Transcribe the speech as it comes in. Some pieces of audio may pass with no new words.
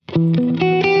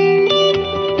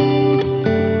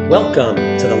Welcome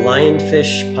to the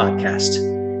Lionfish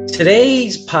Podcast.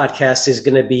 Today's podcast is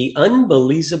going to be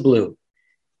Unbeliza Blue.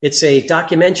 It's a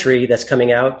documentary that's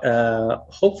coming out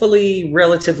hopefully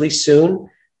relatively soon,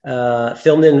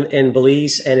 filmed in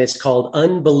Belize, and it's called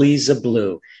Unbeliza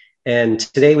Blue. And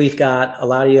today we've got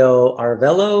Eladio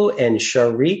Arvelo and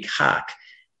Shariq Haq,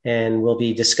 and we'll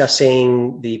be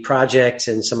discussing the project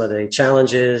and some of the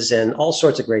challenges and all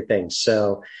sorts of great things.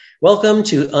 So welcome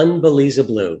to Unbeliza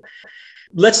Blue.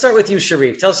 Let's start with you,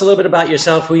 Shariq. Tell us a little bit about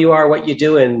yourself, who you are, what you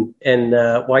do, and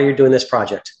why you're doing this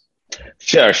project.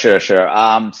 Sure.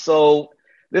 So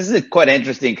this is quite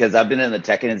interesting because I've been in the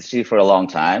tech industry for a long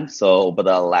time. So over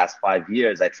the last 5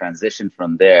 years, I transitioned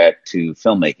from there to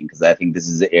filmmaking because I think this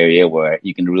is the area where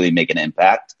you can really make an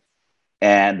impact.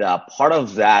 And part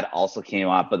of that also came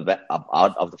out of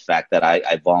the fact that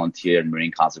I volunteer in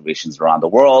marine conservations around the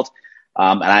world.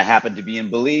 And I happened to be in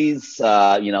Belize,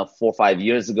 4 or 5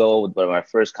 years ago with one of my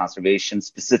first conservations,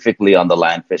 specifically on the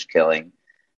lionfish killing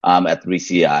at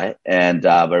 3CI. And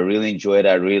I really enjoyed it.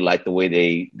 I really liked the way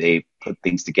they put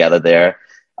things together there.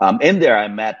 In there, I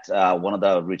met one of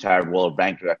the retired World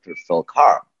Bank directors, Phil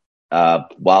Carr,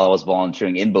 while I was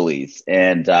volunteering in Belize.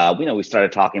 And, we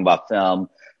started talking about film.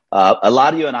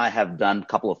 Eladio and I have done a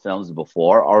couple of films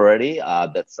before already.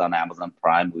 That's on Amazon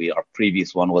Prime. Our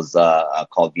previous one was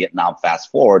called Vietnam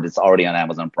Fast Forward. It's already on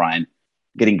Amazon Prime,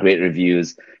 getting great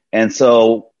reviews. And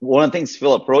so one of the things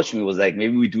Phil approached me was like,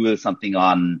 maybe we do something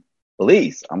on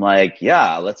Belize. I'm like,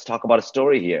 yeah, let's talk about a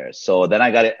story here. So then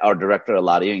I got our director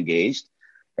Eladio engaged.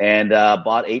 And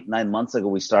about 8-9 months ago,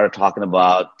 we started talking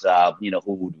about,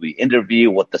 who would we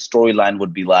interview, what the storyline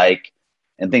would be like,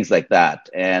 and things like that.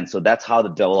 And so that's how the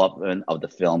development of the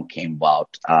film came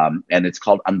about. And it's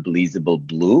called Unbeliza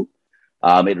Blue.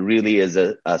 It really is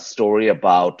a story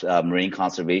about marine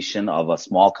conservation of a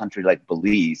small country like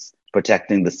Belize,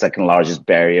 protecting the second largest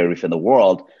barrier reef in the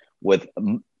world with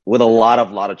a lot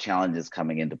of challenges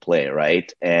coming into play,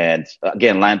 right? And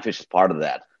again, lionfish is part of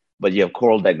that. But you have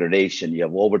coral degradation, you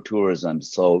have over-tourism.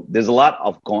 So there's a lot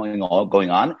of going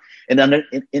on. And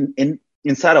then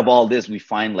inside of all this, we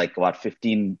find like about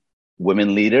 15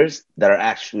 women leaders that are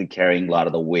actually carrying a lot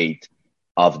of the weight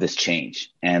of this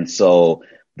change. And so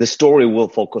the story will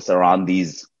focus around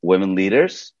these women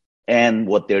leaders and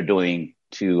what they're doing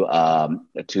to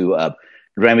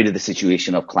remedy the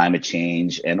situation of climate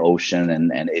change and ocean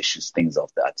and issues, things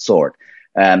of that sort.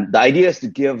 And the idea is to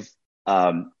give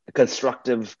a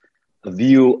constructive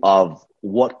view of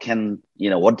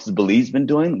what's Belize been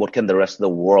doing? What can the rest of the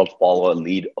world follow a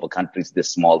lead of a country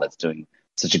this small that's doing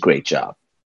such a great job?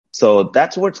 So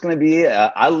that's where it's going to be.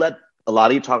 I'll let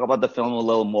Eladio talk about the film a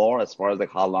little more as far as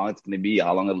like how long it's going to be,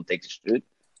 how long it'll take to shoot.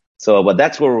 So, but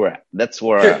that's where we're at. That's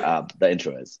where sure. The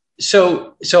intro is.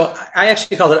 So I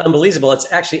actually call it Unbelievable.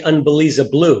 It's actually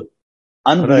Unbeliza Blue.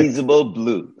 Unbeliza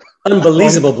Blue.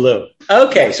 Unbeliza Blue.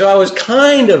 Okay, so I was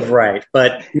kind of right,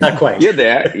 but not quite. You're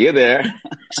there.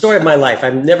 Story of my life.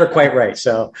 I'm never quite right.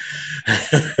 So, I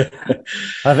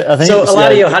think so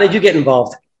Eladio, how did you get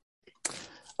involved?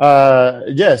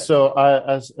 So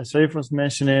as Sharif was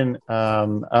mentioning,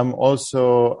 I'm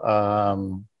also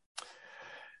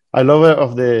a lover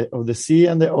of the sea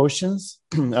and the oceans.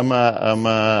 I'm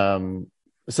a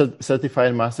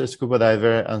certified master scuba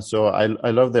diver, and so I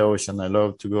love the ocean. I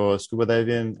love to go scuba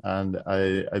diving, and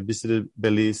I visited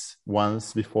Belize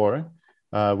once before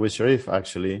with Sharif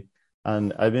actually,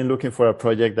 and I've been looking for a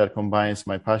project that combines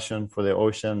my passion for the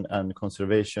ocean and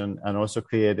conservation, and also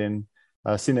creating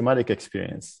a cinematic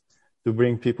experience to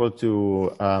bring people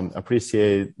to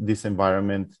appreciate this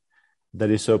environment that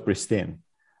is so pristine.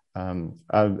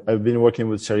 I've been working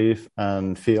with Sharif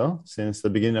and Phil since the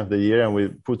beginning of the year, and we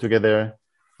put together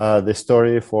the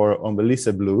story for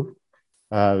Unbeliza Blue,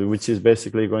 which is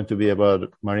basically going to be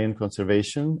about marine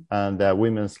conservation and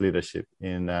women's leadership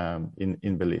in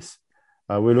Belize.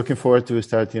 We're looking forward to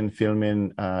starting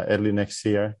filming early next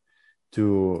year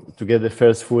to get the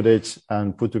first footage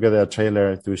and put together a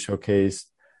trailer to showcase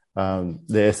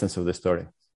the essence of the story.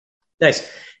 Nice.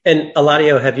 And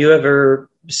Eladio, have you ever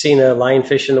seen a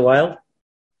lionfish in the wild?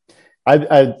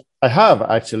 I have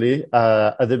actually.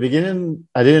 At the beginning,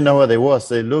 I didn't know what they was.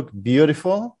 They looked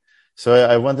beautiful, so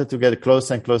I wanted to get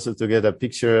closer and closer to get a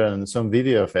picture and some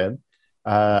video of it.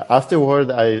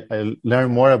 Afterward, I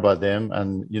learned more about them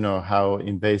and how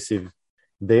invasive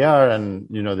they are, and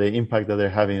the impact that they're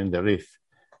having in the reef.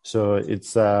 So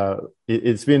it's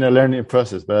been a learning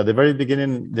process. But at the very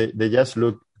beginning, they just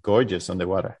look gorgeous on the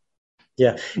water.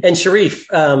 Yeah. And Sharif,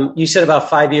 you said about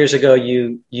 5 years ago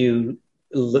you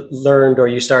learned or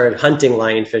you started hunting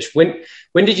lionfish.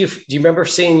 When do you remember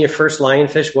seeing your first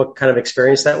lionfish? What kind of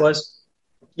experience that was?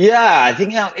 Yeah, I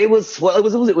think it was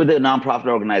with a nonprofit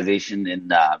organization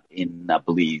in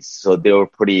Belize, so they were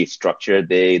pretty structured.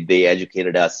 They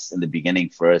educated us in the beginning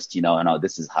first,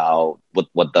 this is how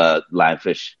what the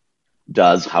lionfish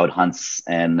does, how it hunts,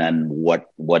 and then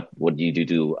what do you do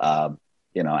to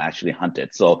actually hunt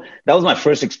it. So that was my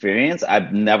first experience.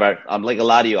 I'm like a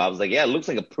lot of you. I was like, yeah, it looks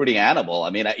like a pretty animal.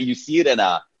 I mean, you see it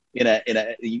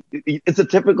it's a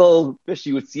typical fish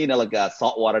you would see in like a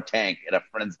saltwater tank at a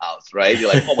friend's house, right?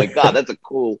 You're like, oh my God, that's a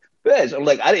cool fish. I'm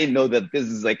like, I didn't know that this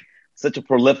is like such a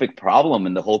prolific problem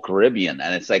in the whole Caribbean.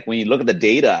 And it's like, when you look at the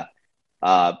data,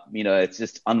 it's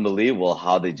just unbelievable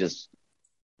how they just,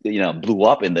 blew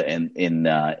up in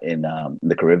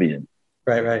the Caribbean.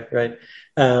 Right.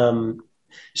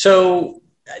 So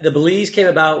the Belize came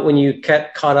about when you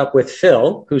caught up with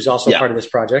Phil, who's also part of this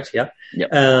project. Yeah.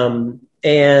 Yeah.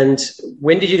 And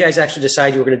when did you guys actually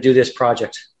decide you were going to do this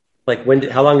project? Like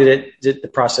how long did the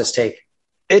process take?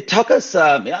 It took us,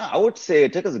 I would say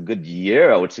it took us a good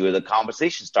year. I would say the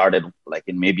conversation started like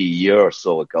in maybe a year or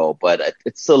so ago, but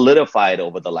it solidified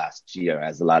over the last year.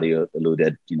 As a lot of you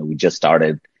alluded, we just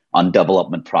started on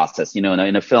development process. In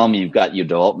a film, you've got your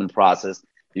development process,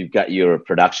 you've got your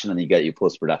production, and you got your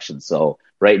post-production. So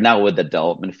right now we're the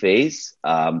development phase.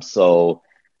 It's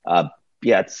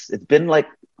been like,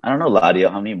 I don't know,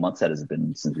 Ladio, how many months has it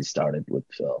been since we started with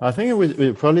Phil? I think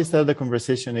we probably started the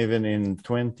conversation even in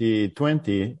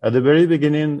 2020. At the very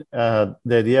beginning, the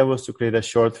idea was to create a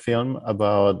short film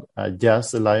about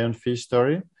just the lionfish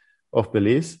story of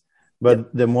Belize.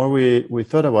 But the more we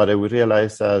thought about it, we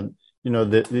realized that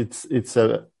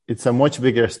it's a much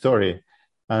bigger story,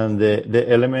 and the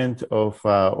element of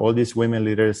all these women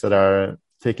leaders that are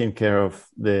taking care of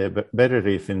the berry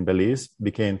reef in Belize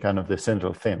became kind of the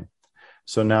central theme.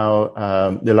 So now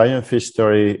the lionfish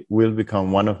story will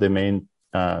become one of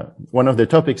the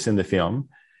topics in the film,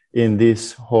 in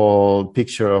this whole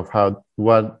picture of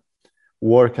what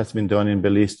work has been done in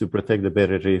Belize to protect the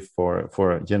berry reef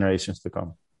for generations to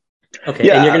come. Okay,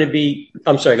 yeah. And you're going to be.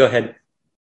 I'm sorry. Go ahead.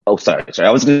 Oh, sorry.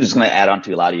 I was just going to add on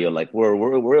to Eladio. Like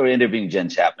we're interviewing Jen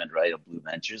Chapman, right, of Blue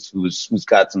Ventures, who's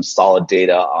got some solid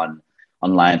data on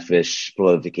lionfish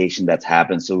proliferation that's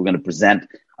happened. So we're going to present,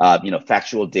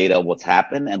 factual data, what's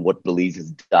happened and what Belize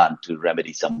has done to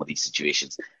remedy some of these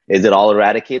situations. Is it all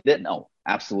eradicated? No,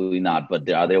 absolutely not. But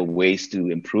are there ways to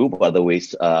improve? Are there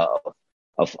ways of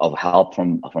help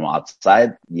from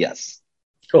outside? Yes.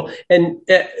 Cool. And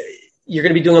you're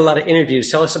going to be doing a lot of interviews.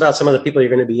 Tell us about some of the people you're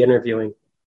going to be interviewing.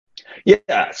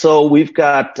 Yeah, so we've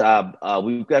got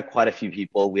quite a few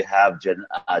people. We have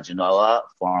Genoa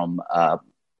from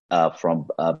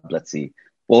let's see.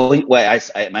 Well, I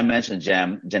mentioned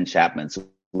Jen Chapman. So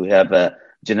we have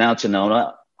Janelle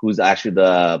Chinona, who's actually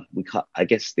I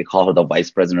guess they call her the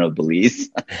vice president of Belize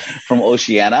from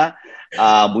Oceania.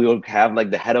 We will have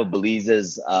like the head of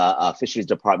Belize's fisheries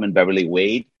department, Beverly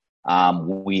Wade.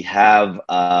 We have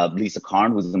Lisa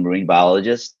Karn, who's a marine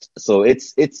biologist. So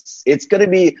it's going to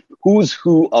be who's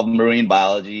who of marine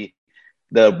biology,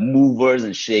 the movers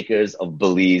and shakers of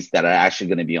Belize that are actually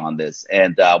going to be on this.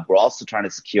 And we're also trying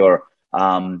to secure,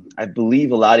 I believe,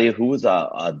 Eladia, who was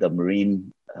the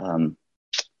marine,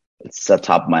 it's the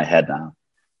top of my head now.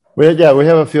 We have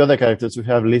a few other characters. We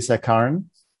have Lisa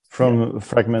Karn from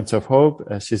Fragments of Hope.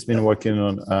 She's been working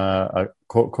on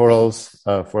corals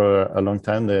for a long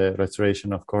time, the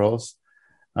restoration of corals.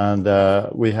 And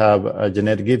we have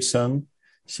Jeanette Gibson.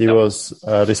 She was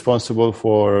responsible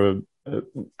for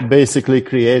basically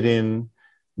creating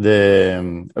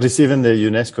receiving the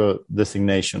UNESCO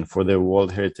designation for the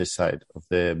World Heritage Site of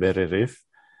the Berry Reef.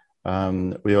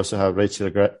 We also have Rachel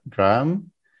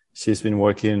Graham. She's been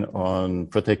working on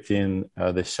protecting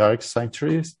the shark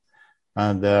sanctuaries,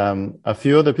 and a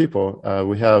few other people.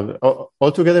 We have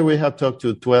altogether we have talked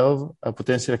to 12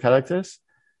 potential characters.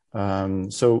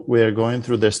 So we are going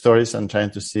through their stories and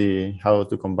trying to see how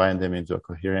to combine them into a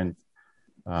coherent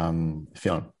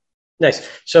film. Nice.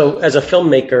 So as a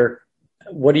filmmaker,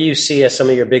 what do you see as some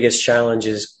of your biggest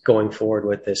challenges going forward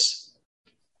with this?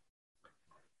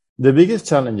 The biggest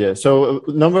challenges. So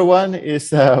number one is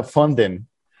funding.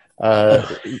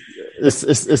 Starting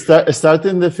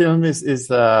the film is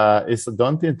a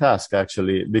daunting task,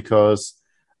 actually, because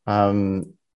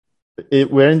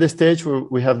we're in the stage where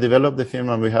we have developed the film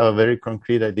and we have a very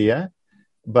concrete idea,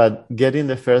 but getting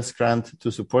the first grant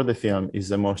to support the film is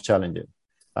the most challenging.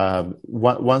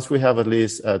 Once we have at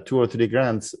least 2 or 3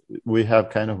 grants, we have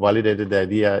kind of validated the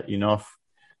idea enough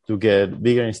to get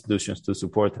bigger institutions to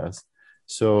support us.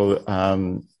 So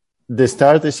the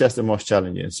start is just the most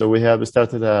challenging. So we have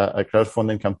started a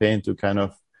crowdfunding campaign to kind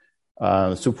of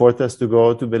support us to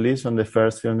go to Belize on the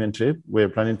first filming trip. We're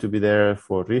planning to be there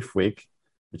for Reef Week,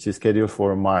 which is scheduled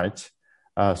for March.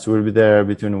 So we'll be there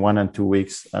between 1 and 2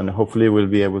 weeks, and hopefully we'll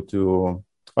be able to.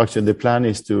 Actually, the plan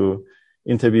is to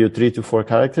interview 3 to 4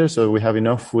 characters, so we have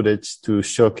enough footage to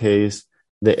showcase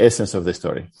the essence of the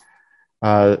story.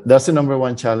 That's the number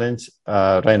one challenge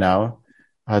right now.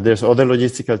 There's other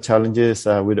logistical challenges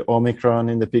with Omicron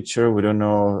in the picture. We don't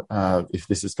know if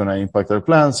this is going to impact our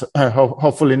plans.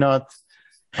 Hopefully not.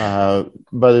 But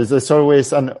there's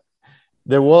always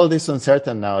the world is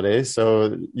uncertain nowadays.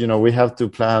 So, we have to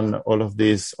plan all of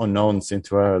these unknowns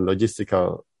into our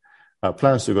logistical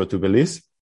plans to go to Belize.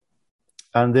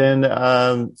 And then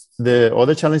the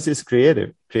other challenge is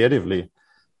creatively.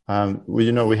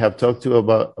 We have talked to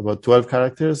about 12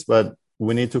 characters, but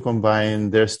we need to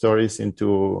combine their stories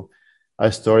into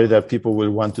a story that people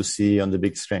will want to see on the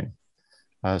big screen.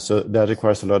 So that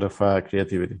requires a lot of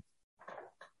creativity.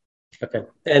 Okay.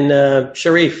 And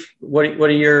Sharif, what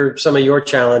are some of your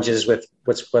challenges with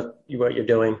what you're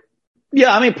doing?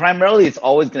 Yeah, I mean, primarily it's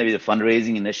always going to be the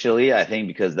fundraising initially, I think,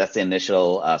 because that's the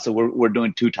initial. So we're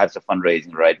doing 2 types of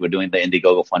fundraising, right? We're doing the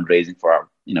Indiegogo fundraising for our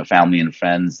family and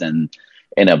friends, and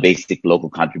a basic local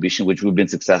contribution, which we've been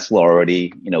successful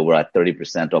already. We're at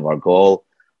 30% of our goal.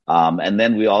 And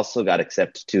then we also got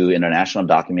accepted to International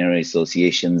Documentary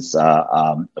Association's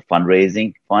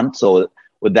fundraising fund. So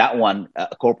with that one,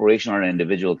 a corporation or an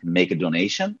individual can make a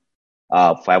donation,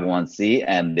 501c,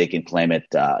 and they can claim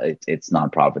it's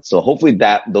nonprofit. So hopefully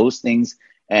those things,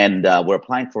 and we're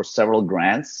applying for several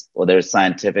grants, whether it's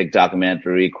scientific,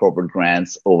 documentary, corporate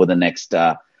grants over the next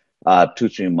 2-3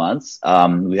 months.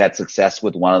 We had success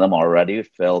with one of them already.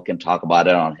 Phil can talk about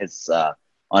it on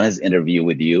his interview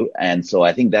with you. And so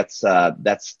I think that's a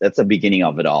beginning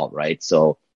of it all, right?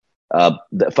 So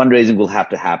the fundraising will have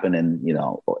to happen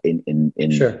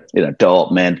in Sure.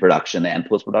 development, production, and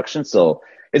post-production. So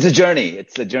it's a journey.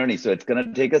 So it's going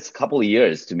to take us a couple of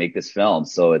years to make this film.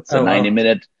 So it's a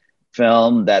 90-minute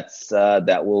film that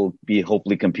will be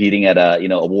hopefully competing at a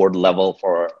award level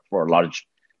for large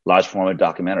format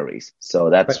documentaries. So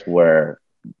that's right. Where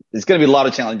there's going to be a lot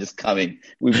of challenges coming.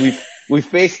 We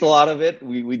faced a lot of it.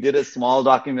 We did a small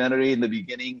documentary in the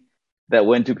beginning that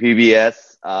went to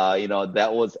PBS.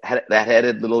 That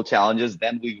had little challenges.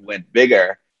 Then we went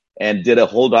bigger and did a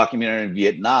whole documentary in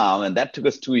Vietnam, and that took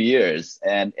us 2 years.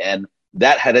 And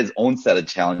that had its own set of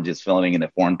challenges filming in a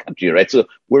foreign country, right? So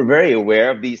we're very aware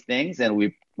of these things, and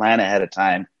we plan ahead of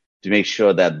time to make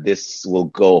sure that this will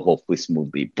go hopefully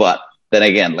smoothly. But then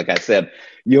again, like I said,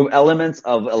 you have elements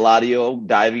of Eladio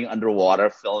diving underwater,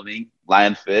 filming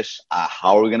lionfish.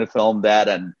 How are we going to film that?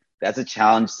 And that's a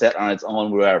challenge set on its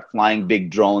own. We are flying big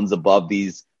drones above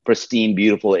these pristine,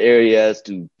 beautiful areas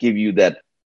to give you that,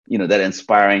 that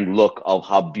inspiring look of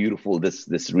how beautiful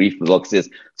this reef looks is.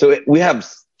 So we have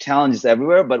challenges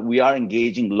everywhere, but we are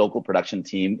engaging local production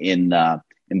team in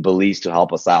Belize to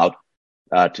help us out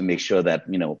to make sure that,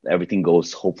 everything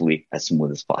goes hopefully as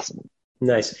smooth as possible.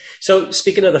 Nice. So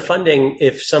speaking of the funding,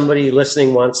 if somebody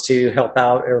listening wants to help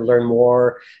out or learn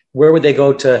more, where would they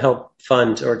go to help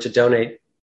fund or to donate?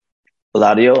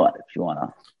 Eladio, if you want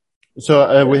to.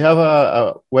 So we have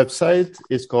a website.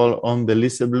 It's called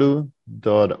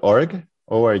onbelizeblue.org,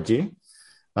 O-R-G.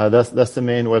 That's the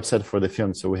main website for the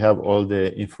film. So we have all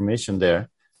the information there.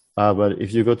 But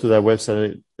if you go to that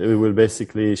website, it will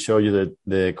basically show you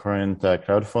the current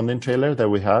crowdfunding trailer that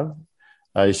we have.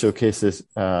 It showcases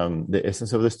the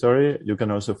essence of the story. You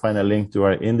can also find a link to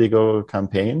our Indiegogo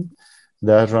campaign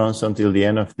that runs until the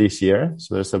end of this year.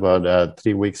 So there's about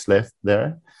 3 weeks left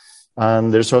there.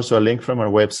 And there's also a link from our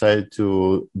website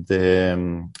to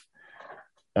the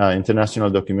International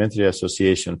Documentary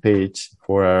Association page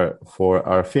for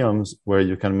our films, where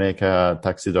you can make a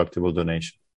tax-deductible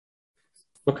donation.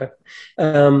 Okay.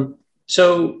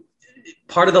 So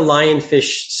part of the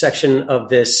lionfish section of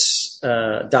this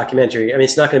documentary, I mean,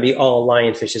 it's not going to be all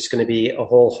lionfish. It's going to be a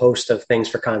whole host of things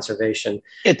for conservation.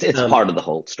 It's part of the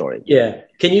whole story. Yeah.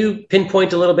 Can you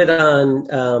pinpoint a little bit on,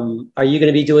 are you going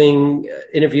to be doing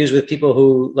interviews with people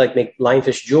who make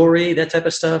lionfish jewelry, that type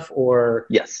of stuff, or?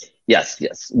 Yes.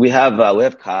 We have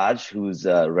Kaj, who's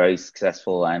a very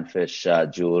successful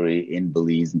lionfish jewelry in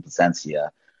Belize and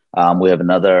Placencia. We have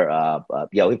another,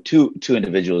 we have two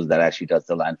individuals that actually does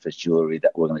the lionfish jewelry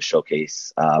that we're going to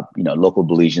showcase, local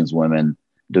Belizeans women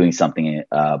doing something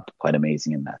quite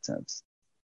amazing in that sense.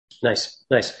 Nice.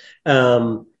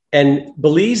 And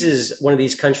Belize is one of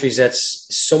these countries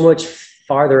that's so much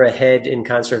farther ahead in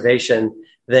conservation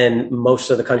than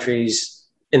most of the countries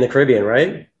in the Caribbean,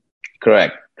 right?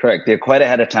 Correct. They're quite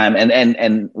ahead of time.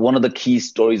 And one of the key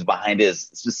stories behind it is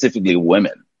specifically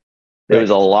women. There is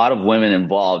a lot of women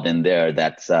involved in there.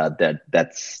 That's a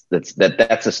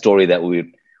story that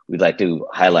we'd like to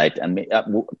highlight, and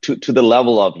to the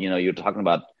level of, you're talking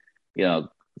about,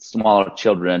 smaller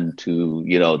children to,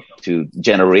 to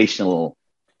generational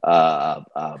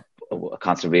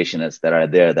conservationists that are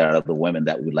there, that are the women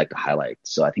that we'd like to highlight.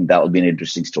 So I think that would be an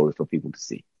interesting story for people to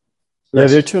see. Yeah,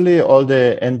 virtually all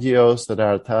the NGOs that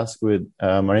are tasked with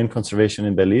marine conservation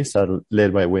in Belize are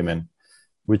led by women,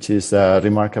 which is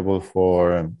remarkable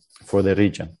for the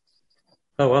region.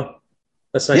 Oh, wow.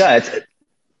 That's nice.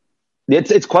 Yeah,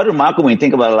 it's quite remarkable when you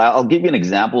think about it. I'll give you an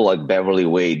example, like Beverly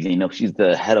Wade. She's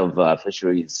the head of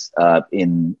fisheries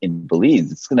in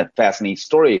Belize. It's a fascinating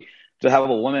story to have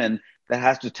a woman that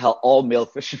has to tell all male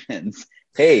fishermen,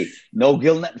 hey, no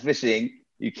gill net fishing.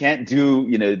 You can't do,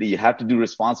 you have to do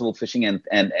responsible fishing, and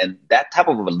that type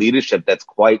of a leadership that's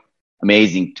quite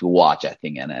amazing to watch, I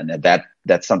think, and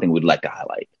that's something we'd like to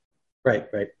highlight. Right.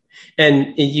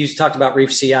 And you talked about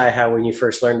Reef CI, how when you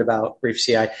first learned about Reef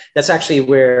CI, that's actually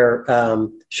where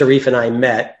Sharif and I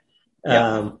met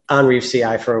on Reef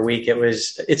CI for a week.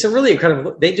 It's a really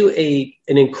incredible, they do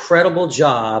an incredible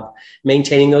job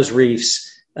maintaining those reefs.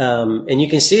 And you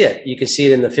can see it. You can see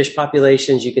it in the fish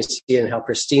populations. You can see it in how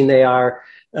pristine they are.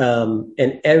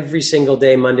 And every single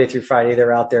day, Monday through Friday,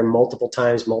 they're out there multiple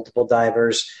times, multiple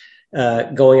divers,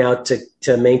 going out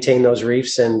to maintain those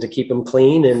reefs and to keep them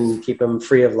clean and keep them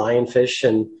free of lionfish.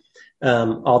 And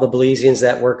all the Belizeans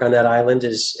that work on that island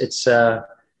that's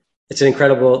an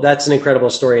incredible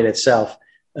story in itself.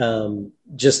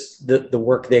 Just the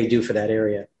work they do for that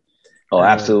area. Oh,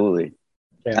 absolutely.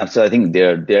 Yeah. So I think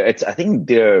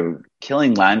they're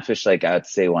killing lionfish. Like I would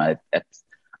say when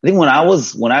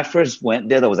I first went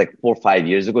there, that was like 4 or 5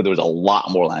 years ago, there was a lot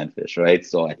more lionfish, right?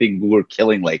 So I think we were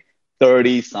killing like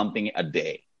 30 something a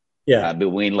day. Yeah.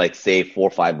 Between like say 4 or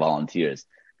 5 volunteers.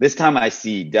 This time I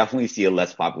definitely see a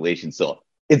less population. So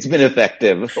it's been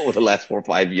effective over the last 4 or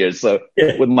 5 years. So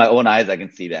with my own eyes, I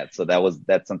can see that. So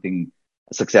that's something,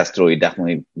 a success story,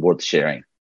 definitely worth sharing.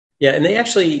 Yeah, and they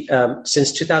actually,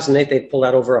 since 2008, they've pulled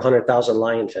out over 100,000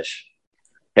 lionfish.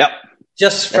 Yep.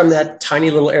 Just from that tiny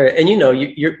little area. And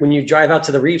when you drive out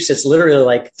to the reefs, it's literally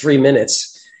like 3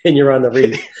 minutes and you're on the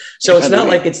reef. So it's not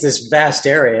like it's this vast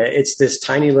area. It's this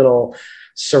tiny little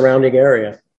surrounding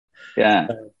area. Yeah.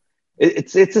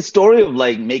 It's a story of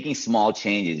like making small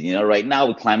changes. Right now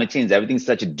with climate change, everything's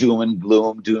such a doom and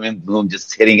gloom,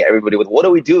 just hitting everybody with, what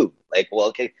do we do? Like, well,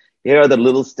 okay, here are the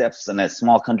little steps in a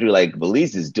small country like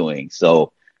Belize is doing.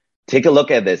 So take a look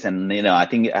at this. And, I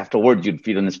think afterwards you'd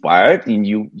feel inspired and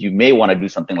you may want to do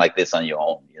something like this on your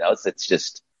own. It's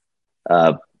just,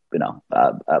 a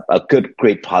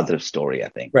great positive story, I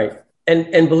think. Right.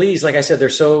 And Belize, like I said, they're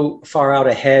so far out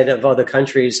ahead of other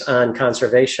countries on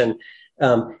conservation.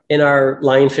 In our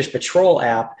Lionfish Patrol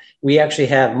app, we actually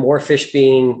have more fish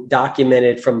being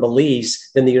documented from Belize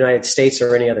than the United States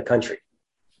or any other country.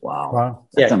 Wow.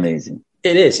 That's amazing.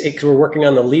 It is. We're working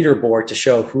on the leaderboard to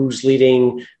show who's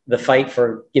leading the fight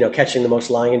for, catching the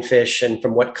most lionfish and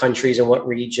from what countries and what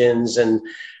regions. And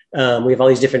we have all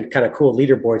these different kind of cool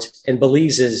leaderboards. And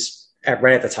Belize is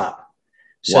right at the top.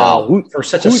 So wow. For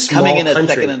such a small coming in at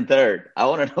country, second and third? I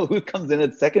want to know who comes in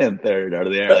at second and third.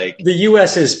 Are there the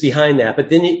U.S. is behind that. But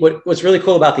then what's really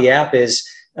cool about the app is,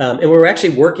 and we're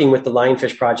actually working with the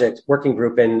Lionfish Project working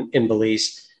group in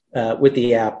Belize with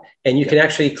the app. And you can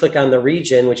actually click on the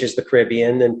region, which is the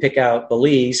Caribbean, and pick out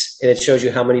Belize, and it shows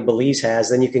you how many Belize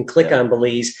has. Then you can click on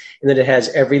Belize, and then it has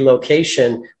every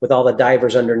location with all the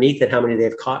divers underneath it, how many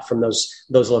they've caught from those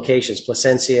locations.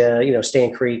 Placencia,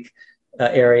 Stan Creek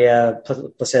area,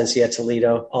 Placencia,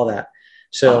 Toledo, all that.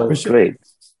 So great.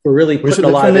 We're really putting a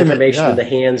lot of information in the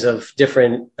hands of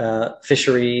different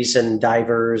fisheries and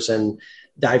divers and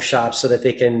dive shops so that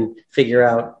they can figure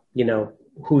out,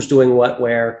 who's doing what,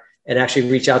 where, and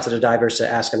actually reach out to the divers to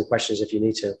ask them questions if you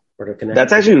need to, or to connect.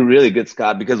 That's actually really good,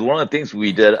 Scott, because one of the things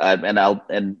we did, and I'll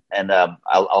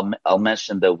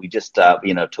mention that we just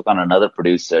took on another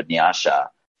producer, Nyasha,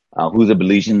 who's a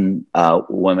Belizean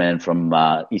woman from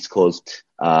East Coast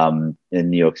in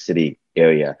New York City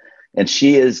area, and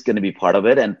she is going to be part of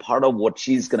it. And part of what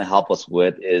she's going to help us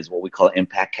with is what we call an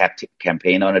impact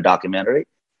campaign on a documentary.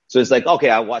 So it's like, okay,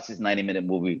 I watched this 90-minute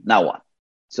movie. Now what?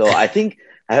 So I think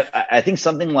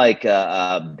something like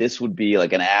this would be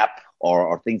like an app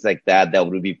or things like that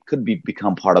could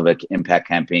become part of an impact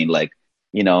campaign. Like,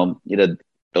 don't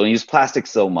use plastic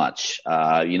so much.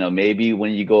 Maybe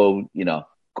when you go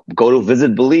to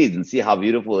visit Belize and see how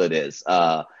beautiful it is.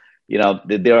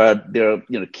 there are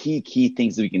key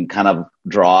things that we can kind of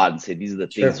draw and say these are the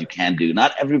things you can do.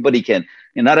 Not everybody can.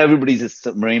 Not everybody's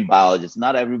a marine biologist.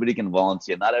 Not everybody can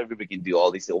volunteer. Not everybody can do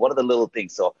all these. So what are the little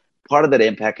things? So part of that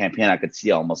impact campaign, I could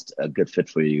see almost a good fit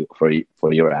for you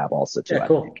for your app also too. Yeah,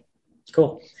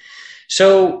 cool.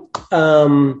 So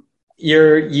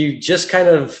you just kind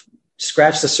of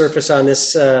scratched the surface on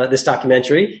this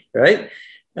documentary, right?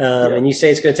 And you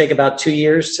say it's going to take about 2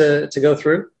 years to go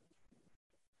through.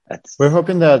 We're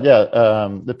hoping that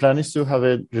the plan is to have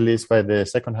it released by the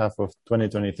second half of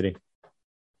 2023.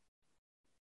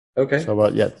 Okay. So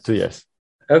about 2 years.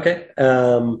 Okay.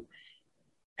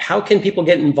 How can people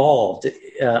get involved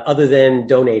other than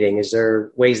donating? Is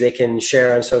there ways they can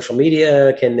share on social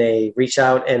media? Can they reach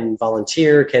out and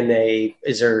volunteer?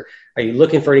 Are you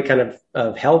looking for any kind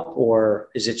of help, or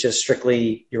is it just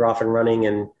strictly you're off and running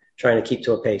and trying to keep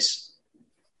to a pace?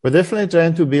 We're definitely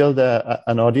trying to build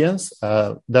an audience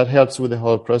that helps with the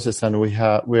whole process. And we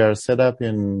are set up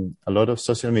in a lot of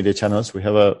social media channels. We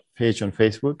have a page on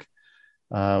Facebook.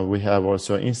 We have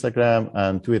also Instagram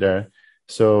and Twitter.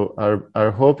 So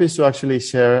our hope is to actually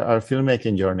share our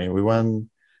filmmaking journey. We want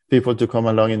people to come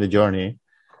along in the journey.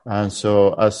 And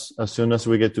so as soon as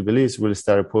we get to Belize, we'll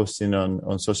start posting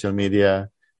on social media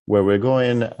where we're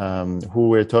going, who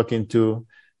we're talking to.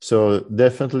 So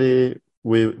definitely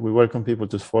we welcome people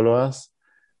to follow us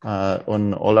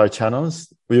on all our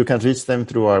channels. You can reach them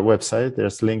through our website.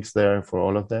 There's links there for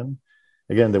all of them.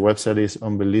 Again, the website is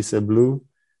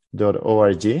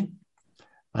onbelizeblue.org.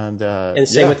 And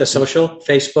same with the social,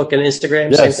 Facebook and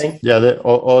Instagram, same thing? Yeah,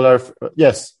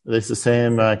 it's the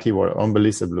same keyword,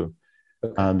 onbelizeblue.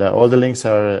 Okay. And all the links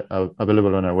are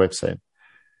available on our website.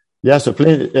 Yeah, so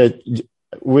please,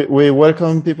 we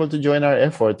welcome people to join our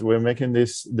effort. We're making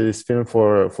this film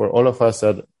for all of us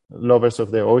that lovers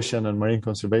of the ocean and marine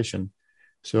conservation.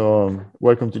 So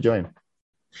welcome to join.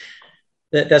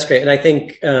 That's great. And I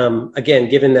think, again,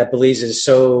 given that Belize is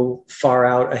so far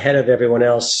out ahead of everyone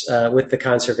else with the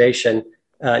conservation,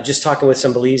 just talking with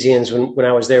some Belizeans when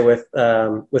I was there with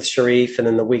Sharif and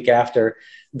then the week after,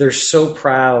 they're so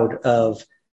proud of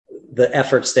the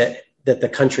efforts that the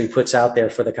country puts out there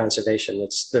for the conservation.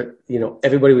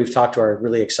 Everybody we've talked to are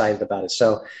really excited about it.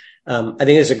 So I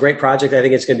think it's a great project. I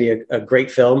think it's going to be a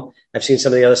great film. I've seen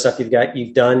some of the other stuff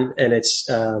you've done, and it's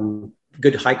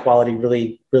good, high quality,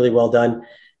 really, really well done.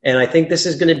 And I think this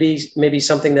is going to be maybe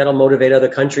something that'll motivate other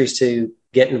countries to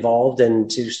get involved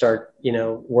and to start,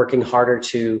 working harder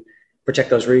to protect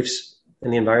those reefs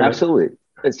and the environment. Absolutely.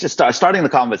 It's just starting the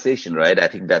conversation, right? I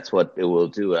think that's what it will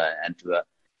do.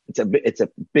 It's a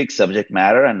big subject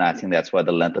matter, and I think that's why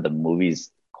the length of the movie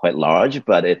is quite large.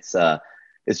 But it's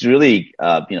really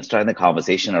starting the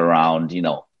conversation around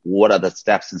what are the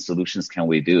steps and solutions can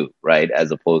we do, right?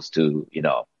 As opposed to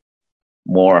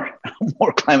more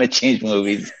climate change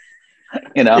movies,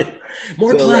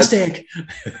 more plastic.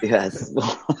 Yes,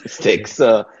 more plastic.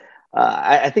 So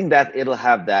I think that it'll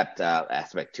have that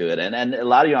aspect to it, and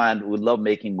Eladio would love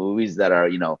making movies that are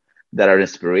that are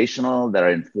inspirational, that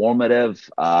are informative,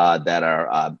 that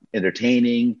are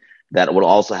entertaining, that will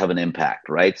also have an impact,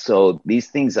 right? So these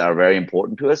things are very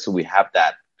important to us. So we have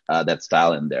that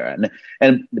style in there.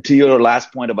 And to your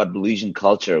last point about Belizean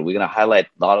culture, we're going to highlight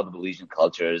a lot of the Belizean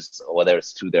cultures, whether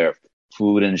it's through their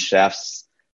food and chefs,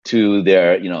 to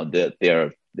their,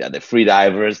 the free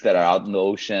divers that are out in the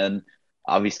ocean,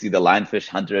 obviously the lionfish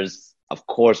hunters. Of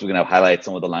course, we're going to highlight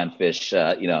some of the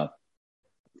lionfish,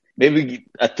 maybe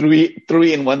a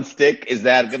three in one stick. Is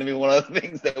that going to be one of the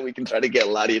things that we can try to get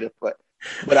Eladio to put?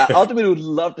 But I ultimately would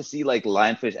love to see like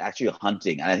lionfish actually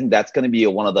hunting. And I think that's going to be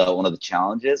one of the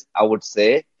challenges, I would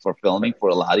say, for filming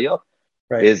for Eladio,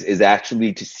 right, is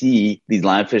actually to see these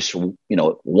lionfish,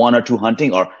 one or two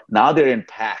hunting, or now they're in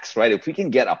packs, right? If we can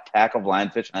get a pack of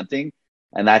lionfish hunting,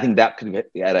 and I think that could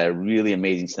add a really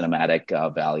amazing cinematic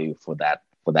value for that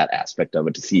aspect of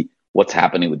it, to see what's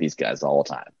happening with these guys all the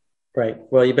time. Right.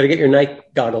 Well, you better get your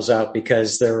night goggles out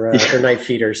because they're night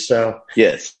feeders. So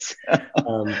yes.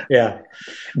 Yeah.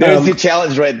 There's the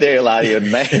challenge right there, Eladio.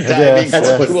 Night diving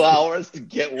for 2 hours to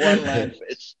get one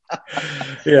lionfish.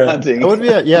 Hunting. It would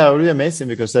be amazing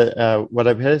because what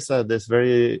I've heard is that there's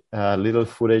very little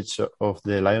footage of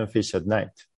the lionfish at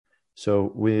night.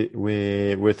 So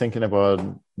we're thinking about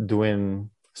doing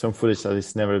some footage that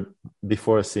is never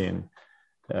before seen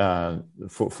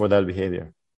for that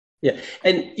behavior. Yeah.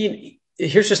 And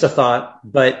here's just a thought,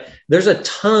 but there's a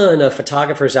ton of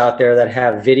photographers out there that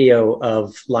have video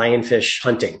of lionfish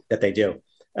hunting that they do.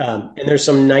 And there's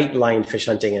some night lionfish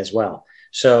hunting as well.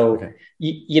 So,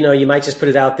 you might just put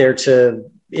it out there to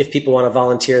if people want to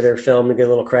volunteer their film and get a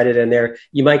little credit in there,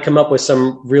 you might come up with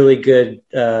some really good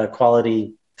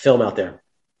quality film out there.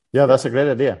 Yeah, that's a great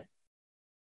idea.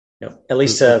 At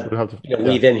least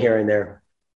weave in here and there.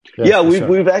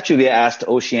 We've actually asked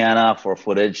Oceana for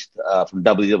footage from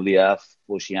WWF.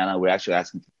 Oceana, we're actually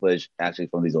asking for footage actually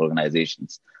from these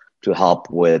organizations to help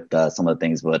with some of the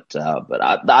things. But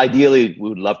ideally, we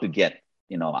would love to get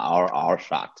our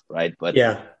shot, right? But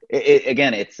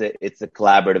again, it's a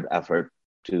collaborative effort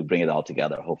to bring it all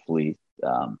together. Hopefully,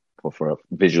 for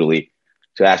visually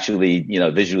to actually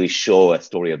visually show a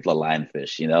story of the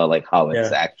lionfish. Like how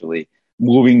it's actually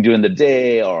moving during the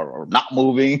day or not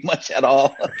moving much at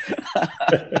all.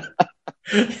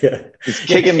 Just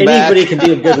kicking back. Anybody can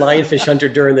be a good lionfish hunter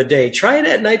during the day. Try it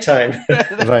at nighttime.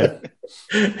 Right.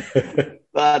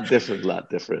 lot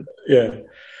different. Yeah.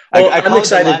 Well, I'm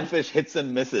excited. The lionfish hits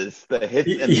and misses. The hits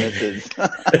and misses.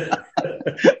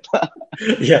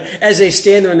 As they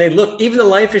stand there and they look, even the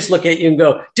lionfish look at you and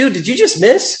go, "Dude, did you just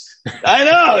miss?" I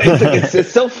know.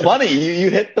 It's so funny. You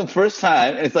hit the first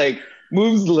time, and it's like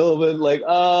moves a little bit, like,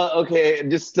 okay, and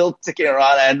just still ticking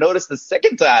around. And I noticed the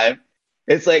second time,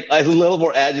 it's like a little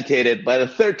more agitated. By the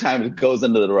third time, it goes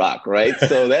under the rock, right?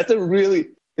 So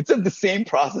it's the same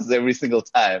process every single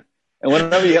time. And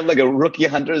whenever you have like a rookie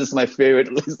hunter, this is my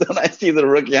favorite. When I see the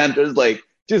rookie hunters like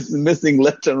just missing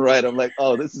left and right, I'm like,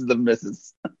 oh, this is the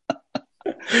misses.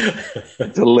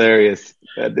 It's hilarious.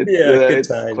 It's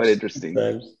quite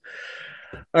interesting.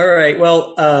 All right.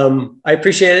 Well, I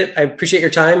appreciate it. I appreciate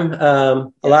your time.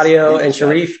 Eladio and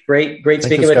Sharif, great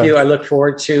speaking with you. I look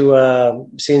forward to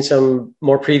seeing some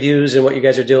more previews and what you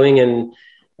guys are doing, and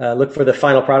look for the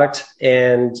final product.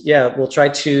 And we'll try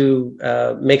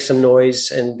to make some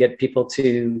noise and get people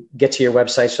to get to your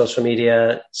website, social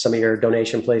media, some of your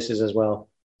donation places as well.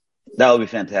 That would be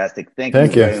fantastic. Thank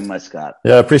you very much, Scott.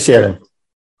 Yeah, appreciate it.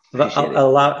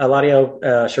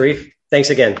 Eladio, Sharif, thanks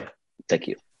again. Thank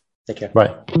you. Take care.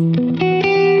 Bye.